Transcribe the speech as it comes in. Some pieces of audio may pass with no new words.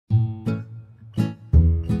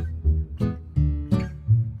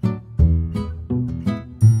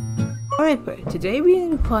Alright, but today we're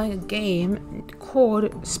going to be playing a game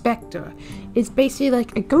called Spectre. It's basically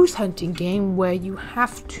like a ghost hunting game where you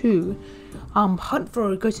have to hunt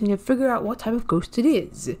for a ghost and figure out what type of ghost it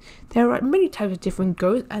is. There are many types of different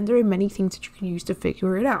ghosts and there are many things that you can use to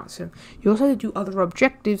figure it out. So you also have to do other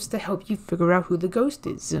objectives to help you figure out who the ghost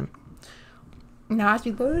is. Now, as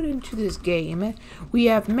we load into this game, we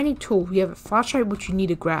have many tools. We have a flashlight, which you need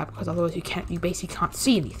to grab because otherwise you basically can't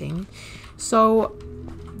see anything. So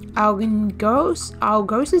our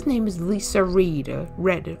ghost's name is Lisa Reed. I don't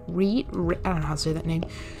know how to say that name.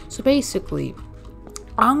 So basically,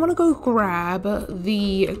 I'm gonna go grab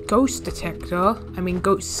the ghost detector.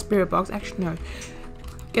 Ghost spirit box. Actually, no.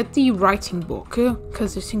 Get the writing book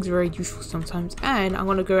because this thing's very useful sometimes. And I'm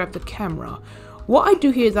gonna go grab the camera. What I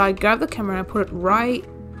do here is I grab the camera and I put it right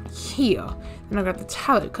here. Then I grab the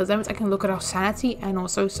tablet because that means I can look at our sanity and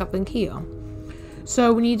also something here.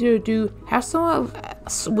 So we need to have someone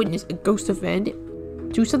witness a ghost event.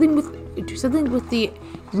 Do something with the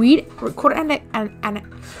record an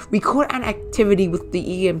activity with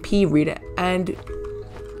the EMP reader and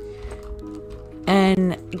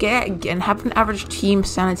have an average team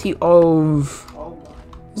sanity of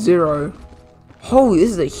 0. Holy,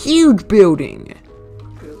 this is a huge building.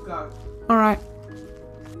 Alright.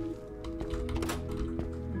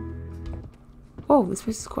 Oh, this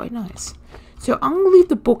place is quite nice. So I'm gonna leave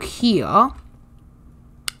the book here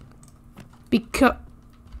because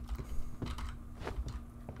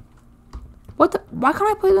why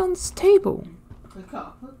can't I put it on this table? Click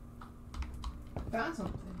up. I found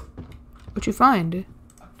something. What'd you find? A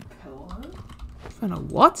pillow? Found a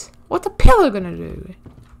what? What's a pillow gonna do?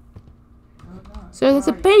 So there's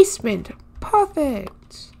a basement.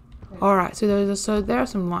 Perfect. Alright, so there's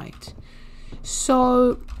some light.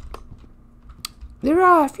 So there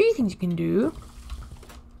are a few things you can do.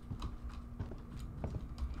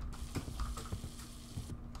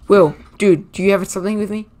 Will, dude, do you have something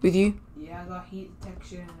with you? Yeah, I got heat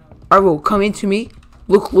detection. Alright, Will, come into me.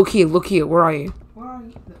 Look here. Where are you? Where are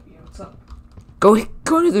you? Yeah, what's up? Go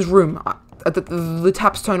into this room. The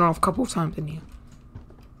tap's turned off a couple of times in here.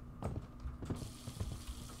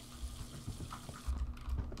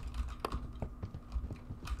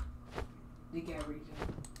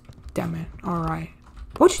 Damn it. Alright.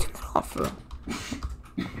 What'd you turn that off for?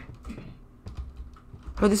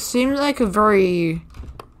 But this seems like a very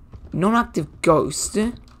non-active ghost.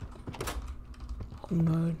 Oh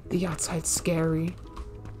no, the outside's scary.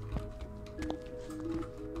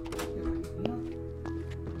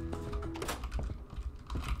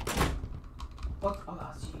 What? Oh,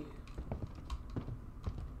 that's you.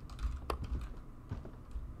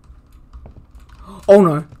 Oh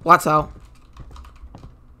no, lights out.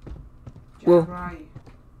 Well, where are you?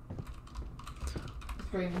 Let's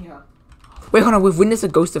go in here. Wait, hold on, we've witnessed a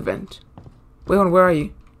ghost event. Wait, hold on, where are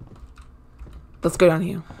you? Let's go down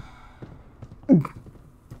here.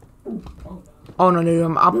 Oh no,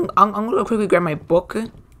 I'm gonna quickly grab my book.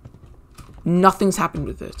 Nothing's happened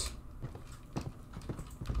with it.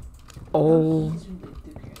 Oh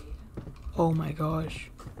my gosh.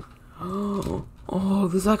 Oh,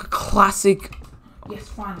 this is like a classic. Yes,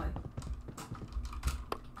 finally.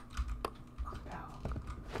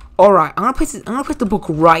 Alright, I'm gonna place the book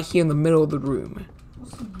right here in the middle of the room.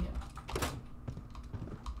 What's in here?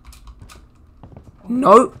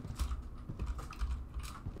 No.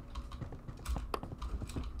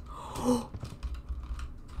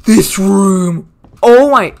 This room.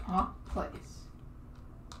 Oh my. Huh? Place.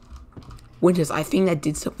 Winters, I think that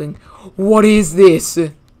did something. What is this?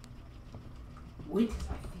 Winters,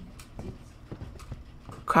 I think I did.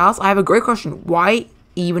 Kraus, I have a great question. Why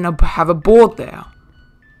even have a board there?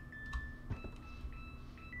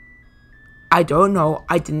 I don't know.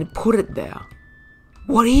 I didn't put it there.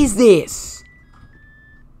 What is this?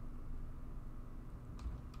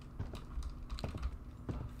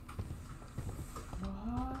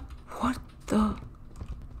 What the?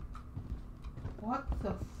 What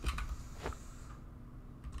the?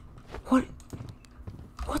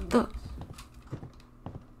 What the?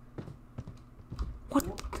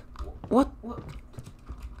 What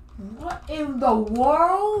What in the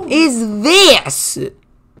world? is this?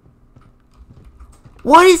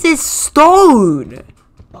 What is this stone?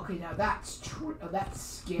 Okay, now that's true. Oh, that's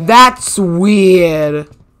scary. That's weird.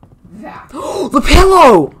 That. The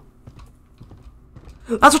pillow!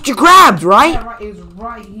 That's what you grabbed, right? Yeah, right. It was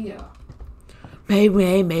right here.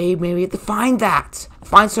 Maybe we have to find that.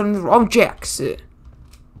 Find some objects.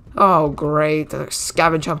 Oh, great. The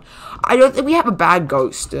scavenger hunt. I don't think we have a bad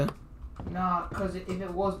ghost. Nah, because if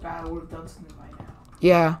it was bad, I would have done something by now.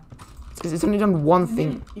 Yeah. It's only done one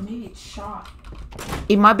thing. Maybe it's shot.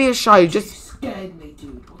 It might be a shy. Just Scared me,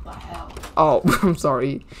 dude. What the hell? oh, I'm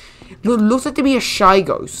sorry. Looks like to be a shy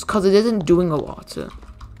ghost because it isn't doing a lot.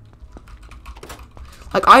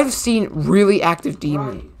 Like I've seen really active demon.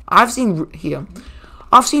 Right. I've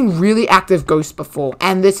seen really active ghosts before,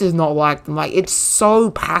 and this is not like them. Like it's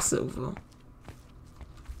so passive.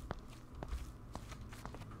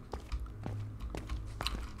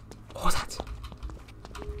 What was that?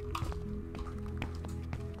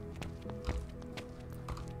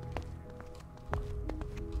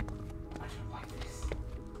 I don't like this.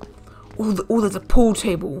 Oh, there's a pool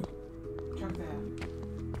table. Check there.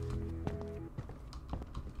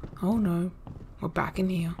 Oh no, we're back in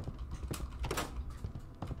here.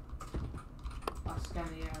 I'll scan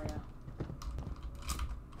the area.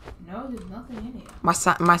 No, there's nothing in here.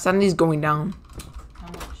 My sanity's going down. How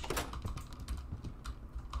much?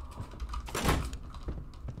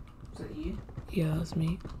 Is that you? Yeah, that's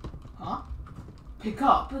me. Huh? Pick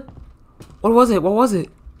up? It What was it? What was it?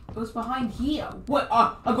 was behind here. What?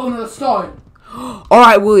 I got another stone. All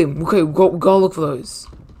right, William. Okay, go look for those.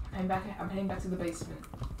 I'm heading back to the basement.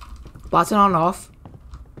 Lights on and off.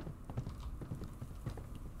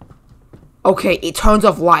 Okay, it turns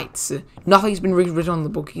off lights. Nothing's been rewritten on the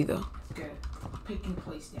book either. Good. Picking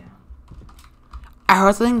place down. I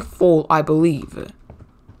heard something fall, I believe.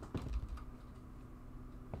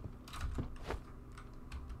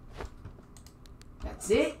 That's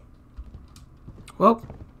it? Well,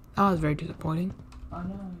 that was very disappointing. I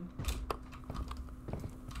know.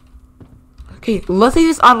 Okay, let's take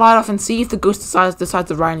this light off and see if the ghost decides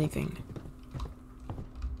to write anything.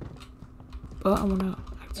 But I wanna.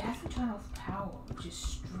 It hasn't turned off power, which is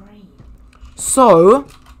strange. So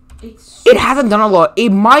It's. it hasn't done a lot.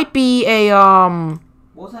 It might be a What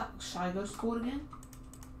was that shy ghost called again?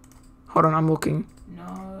 Hold on, I'm looking.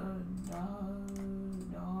 No.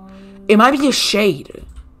 It might be a shade.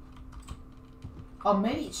 Oh,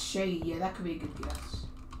 maybe it's shady. Yeah, that could be a good guess.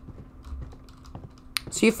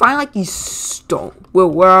 So you find like these stone. Where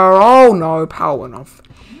oh no, power went off.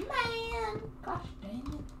 Man, gosh dang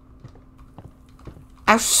it.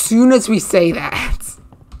 As soon as we say that,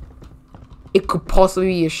 it could possibly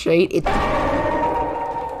be a shade. It.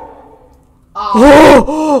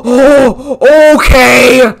 Oh,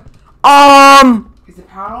 okay. Is the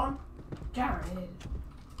power on? Jared.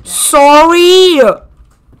 Sorry.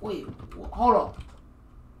 Wait, hold on.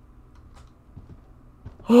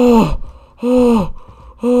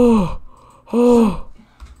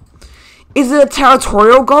 Is it a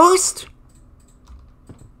territorial ghost?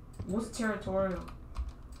 What's territorial?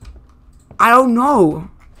 I don't know.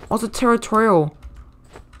 What's a territorial?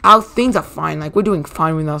 Our things are fine. Like, we're doing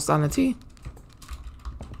fine with our sanity.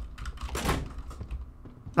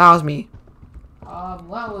 That was me. That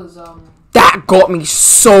was, That got me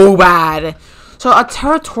so bad. So, a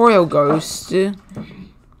territorial ghost.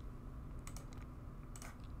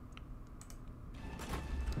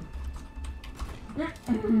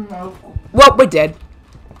 no. Well, we're dead.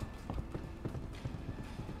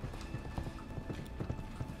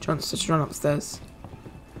 Let's run upstairs.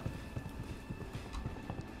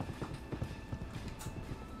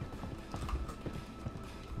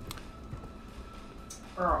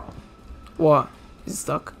 Earl. What? Is it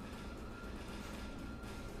stuck?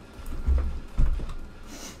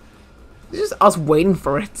 It's just us waiting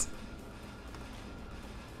for it.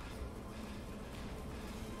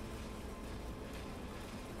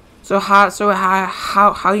 So how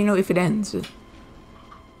do you know if it ends?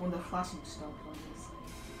 When the flashing stopped, obviously.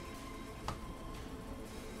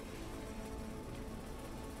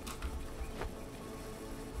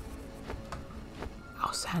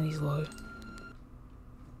 Oh, Sandy's low.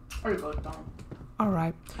 Or go down.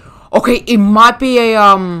 Alright. Okay, it might be a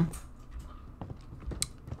oh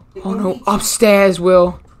no, upstairs,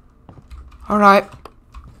 Will. Alright.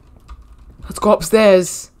 Let's go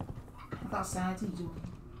upstairs. I thought sanity doing.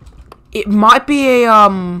 It might be a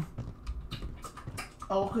Oh,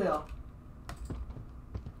 okay.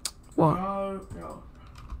 what? No.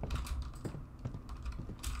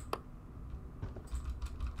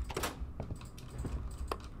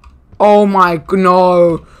 Oh my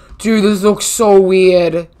no. Dude, this looks so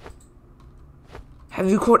weird. Have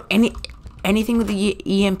you caught anything with the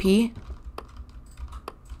EMP?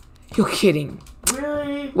 You're kidding.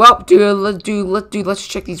 Really? Well, let's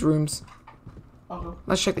check these rooms. Okay.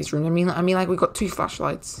 Let's check these rooms. I mean like we got 2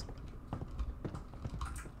 flashlights.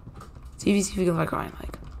 See if you can like find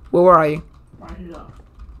like where are you? Right here.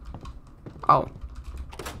 Oh.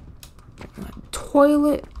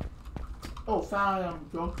 Toilet. Oh,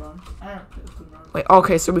 found girlfriend. I don't care. Wait,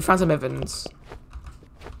 okay, so we found some evidence.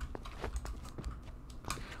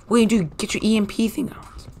 What do you do? Get your EMP thing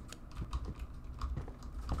out.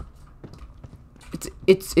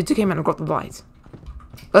 It's okay, man. I've got the light.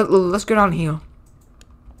 Let's go down here.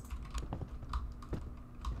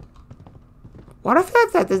 What if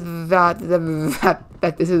that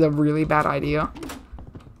this is a really bad idea?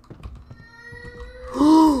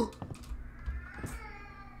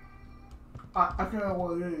 I don't know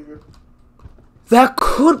what it is. That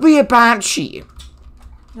could be a banshee.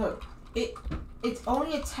 No, it's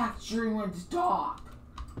only attacks during when it's dark.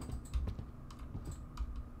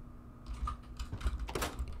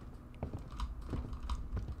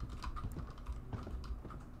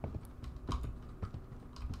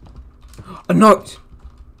 A note.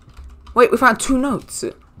 Wait, we found 2 notes.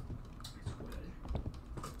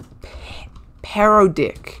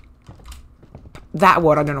 Parodic. That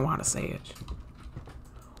word, I don't know how to say it.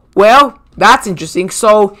 Well, that's interesting.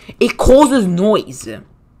 So, it causes noise.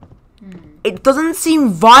 It doesn't seem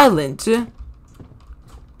violent.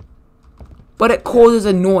 But it causes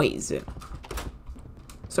a noise.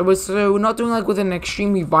 So we're not doing like with an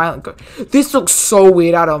extremely violent go. This looks so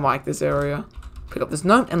weird. I don't like this area. Pick up this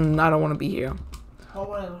note, and I don't want to be here. Oh,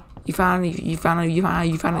 whatever. You found it. You found it.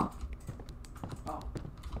 Oh.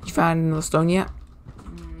 You found another stone yet?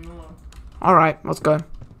 No. All right, let's go.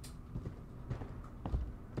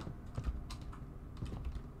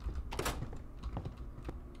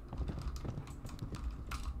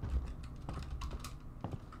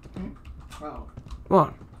 Oh.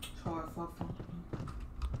 What? Sorry, fuck.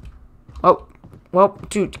 Oh, well,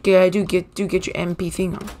 dude, get your MP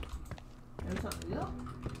thing on. There's something here?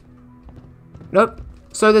 Nope.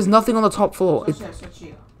 So there's nothing on the top floor. What's that? What's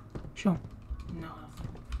here? Sure. No.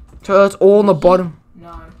 So it's all on the bottom.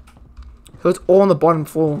 No. So it's all on the bottom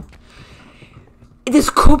floor. This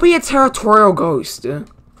could be a territorial ghost.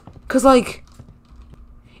 Cause like,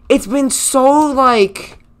 it's been so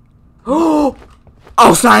like, oh,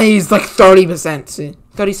 Sunny's like 30%.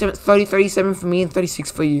 37 for me and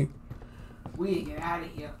 36 for you. We need to get out of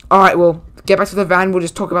here. Alright, well, get back to the van. We'll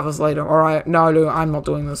just talk about this later. Alright, no, I'm not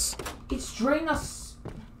doing this. It's drained us.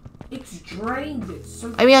 It's drained it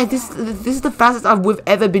so I mean, like, fast. this is the fastest we've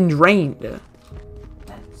ever been drained. That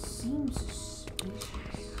seems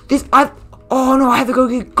suspicious. Oh no, I have to go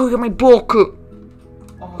get my book.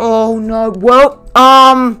 Oh, Oh no, well,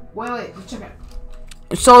 wait, let's check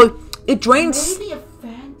it. so, it drains, Maybe a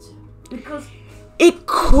phantom. Because it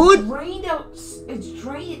could, it's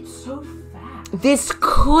drained it so fast. this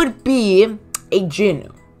could be a djinn.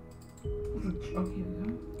 Okay,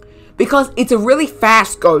 no. Because it's a really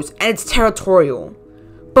fast ghost, and it's territorial.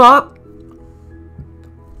 But,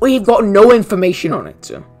 we've got no information on it.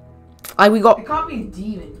 Like, we got It can't be a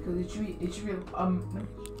demon because it should be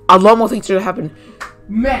a lot more things should happen.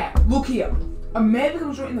 man. Look here, a man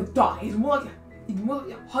becomes right in the dark. It's more like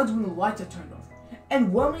a HUD when the lights are turned off.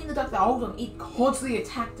 And when we're in the dark the whole time, it constantly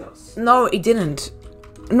attacked us. No, it didn't.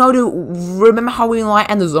 No, dude, remember how we in light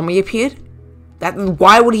and the zombie appeared?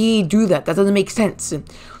 Why would he do that? That doesn't make sense.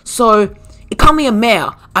 So, it can't be a mare.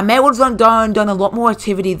 A mare would have done a lot more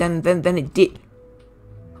activity than it did.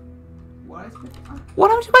 What is it? What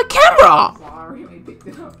happened to my camera? Sorry, we picked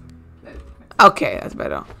it up. Okay, that's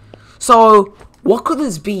better. So, what could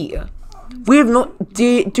this be? We have not.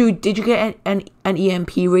 Did you get an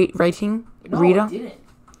EMP rating? No, Reader? I didn't.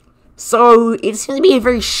 So, it seems to be a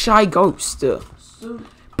very shy ghost. So,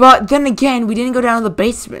 But then again, we didn't go down to the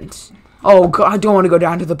basement. Oh god, I don't want to go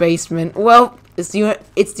down to the basement. Well, it's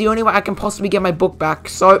the only way I can possibly get my book back.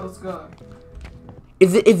 So, let's go.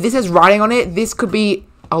 if this has writing on it, this could be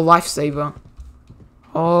a lifesaver.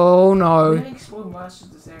 Oh We no. haven't explored much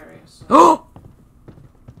of this area, so. Oh!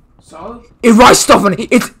 So? It writes stuff on it!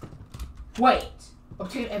 It's... Wait!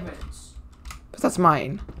 Obtain evidence. But that's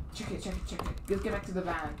mine. Check it. Let's get back to the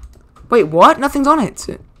van. Wait, what? Nothing's on it.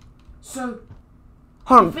 So,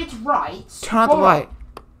 Hold if on. it's right... Turn out the hold on. light.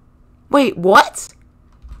 Wait, what?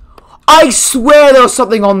 I swear there was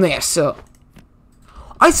something on this.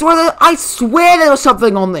 I swear there was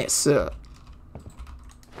something on this.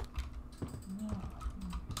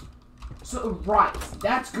 So, right.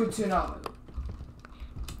 That's good to know.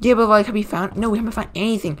 Yeah, but like, have we found... No, we haven't found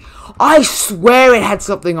anything. I swear it had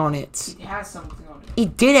something on it. It has something on it.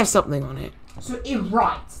 It did have something on it. So, it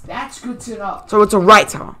writes. That's good to know. So it's a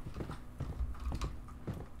writer.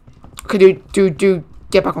 Okay, dude,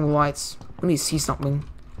 get back on the lights. We need to see something.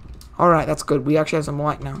 Alright, that's good. We actually have some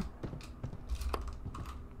light now.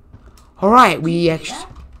 Alright, we actually... Yeah?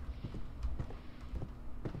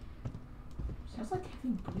 Sounds like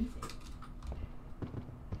heavy breathing.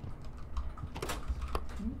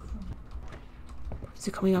 Is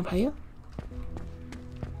it coming up here?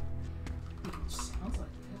 Sounds like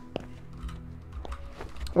it.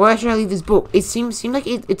 Where should I leave this book? It seems like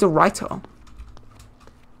it's a writer.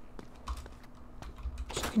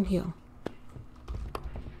 Check in here.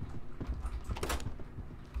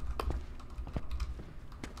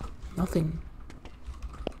 Nothing.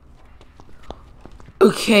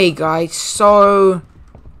 Okay, guys. So,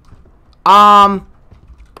 funnily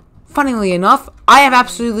enough, I have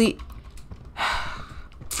absolutely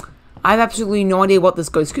no idea what this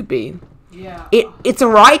ghost could be. Yeah. It's a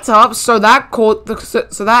write-up, so that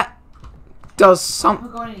does I some.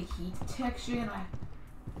 haven't got any heat detection. I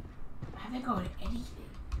haven't got anything.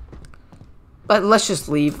 But let's just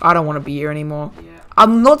leave. I don't want to be here anymore. Yeah.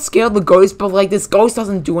 I'm not scared of the ghost, but like this ghost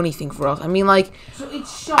doesn't do anything for us. I mean, like, So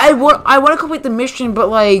it's shut. I want to complete the mission, but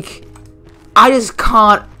like, I just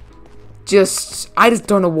can't. I just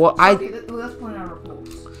don't know what Okay, let's put in our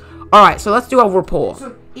reports. All right, so let's do our report.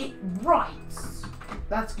 So it writes.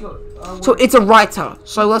 That's good. So it's a writer.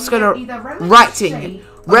 So let's go to either Reverend writing. Shade,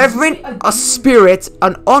 Reverend, a demon- spirit,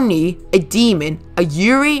 an Oni, a demon, a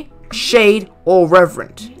Yuri, Shade, or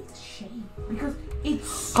Reverend. Maybe it's Shade because it's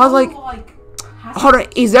so I was like- Hold on,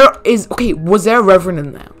 was there a Reverend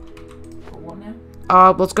in there? What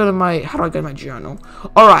now? Let's go to how do I go to my journal?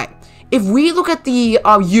 Alright, if we look at the,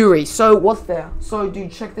 Yuri, so what's there? So,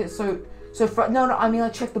 dude, check this, no, I mean,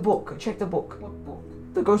 like, check the book, What book?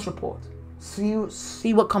 the ghost report.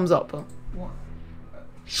 See what comes up. What?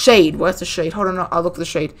 Shade, where's the shade? Hold on, I'll look at the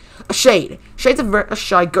shade. A shade. Shade's a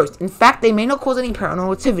shy ghost. In fact, they may not cause any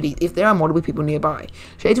paranormal activity if there are multiple people nearby.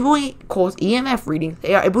 Shades will cause EMF readings.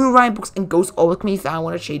 They are able to write books, and ghosts always can be found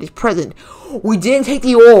when a shade is present. We didn't take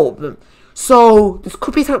the orb. So, this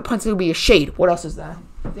could be potentially be a shade. What else is there?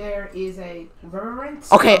 There is a reverend.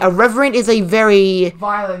 Okay, a reverend is a very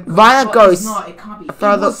violent violent but ghost. It's not. It can't be.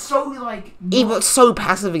 Further- It was so like. evil, so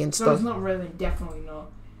passive against So it's stuff. not reverend. Definitely not.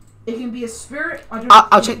 It can be a spirit. I don't.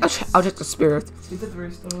 I'll check the spirit. It's a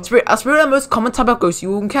 3-star. A spirit are the most common type of ghost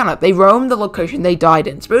you will encounter. They roam the location they died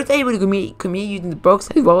in. Spirits are able to communicate using the books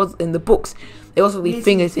as well as in the books. They also leave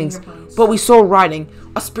fingerprints. But we saw writing.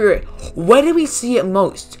 A spirit. Where did we see it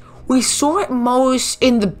most? We saw it most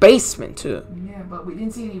in the basement too. Yeah, but we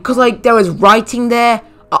didn't see any. Cause like there was writing there.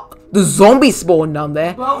 The zombie spawned down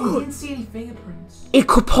there. But we didn't see any fingerprints. It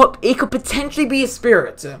could potentially be a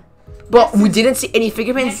spirit. But we didn't see any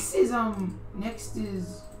fingerprints. Next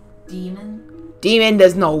is demon. Demon,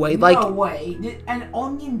 there's no way. Like, No way. And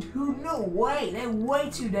onion too. No way. They're way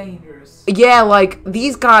too dangerous. yeah, like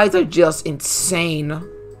these guys are just insane.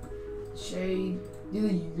 Shade.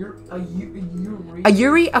 A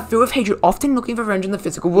Yuri are filled with hatred, often looking for revenge in the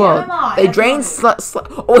physical world. no, They that's drain not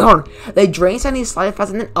hold on. They drain sanity slightly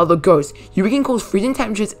faster than other ghosts. Yuri can cause freezing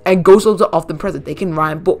temperatures, and ghost orbs are often present. They can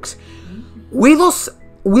write books. We lost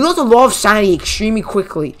a lot of sanity extremely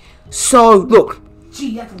quickly. So look,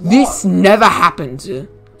 Gee, that's a lot. this never happened.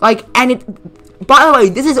 Like, and it. By the way,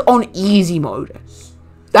 this is on easy mode.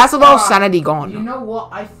 That's a lot of sanity gone. You know what?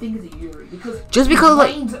 I think it's a Yuri because Just because,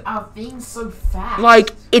 like- brains are things so fast.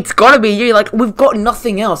 Like, it's gotta be you. Like, we've got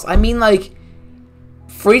nothing else. I mean, like,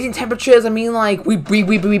 freezing temperatures. I mean, like, we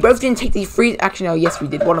both didn't take the freeze. Actually, no, yes, we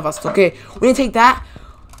did. One of us took it. We didn't take that.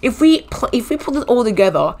 If we put it all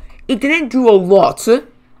together, it didn't do a lot,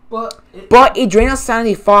 but it drained our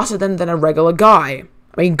sanity faster than a regular guy.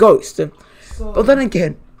 I mean, ghost. so, But then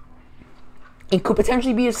again, it could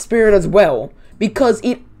potentially be a spirit as well, because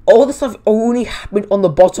all the stuff only happened on the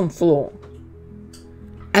bottom floor,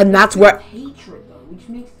 and that's where. hatred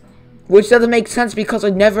though, Which doesn't make sense because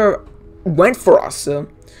it never went for us.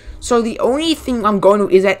 So the only thing I'm going to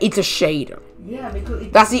is that it's a shade. yeah, because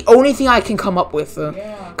That's the only thing I can come up with.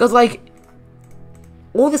 Yeah. Because like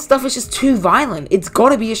all this stuff is just too violent. It's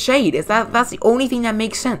gotta be a shade. That's the only thing that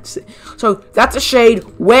makes sense. So that's a shade.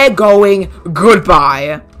 We're going.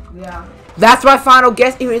 Goodbye. yeah. That's my final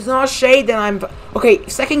guess. If it's not a shade, then I'm okay.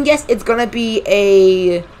 Second guess, it's gonna be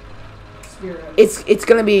a. Spirit. It's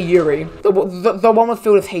gonna be a Yuri, the one with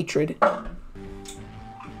filled with hatred.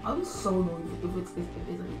 I'll be so annoyed if it's like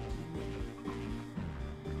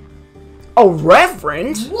A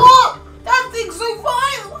reverend? what? That thing's so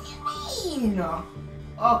violent. What do you mean?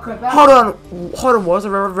 Okay, that Hold on. What does a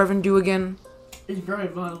reverend do again? It's very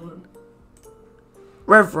violent.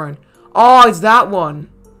 Reverend. Oh, it's that one.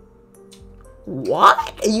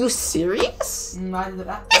 What? Are you serious?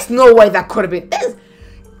 There's no way that could have been.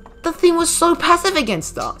 The thing was so passive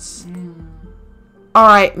against us.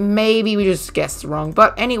 Alright, maybe we just guessed wrong.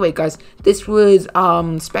 But anyway, guys, this was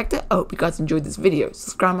Spectre. I hope you guys enjoyed this video.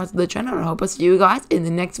 Subscribe to the channel, and I hope I'll see you guys in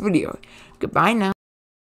the next video. Goodbye now.